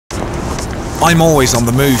I'm always on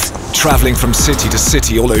the move, traveling from city to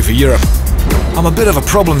city all over Europe. I'm a bit of a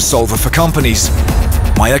problem solver for companies.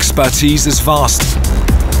 My expertise is vast.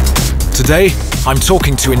 Today, I'm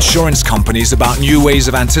talking to insurance companies about new ways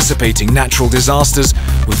of anticipating natural disasters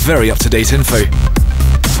with very up-to-date info.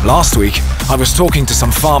 Last week, I was talking to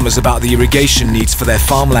some farmers about the irrigation needs for their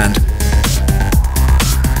farmland.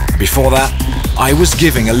 Before that, I was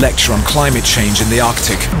giving a lecture on climate change in the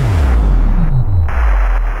Arctic.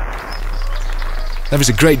 There is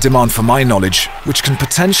a great demand for my knowledge, which can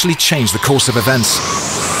potentially change the course of events.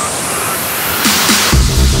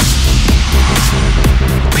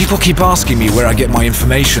 People keep asking me where I get my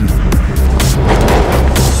information.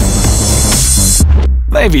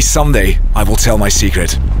 Maybe someday I will tell my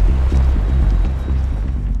secret.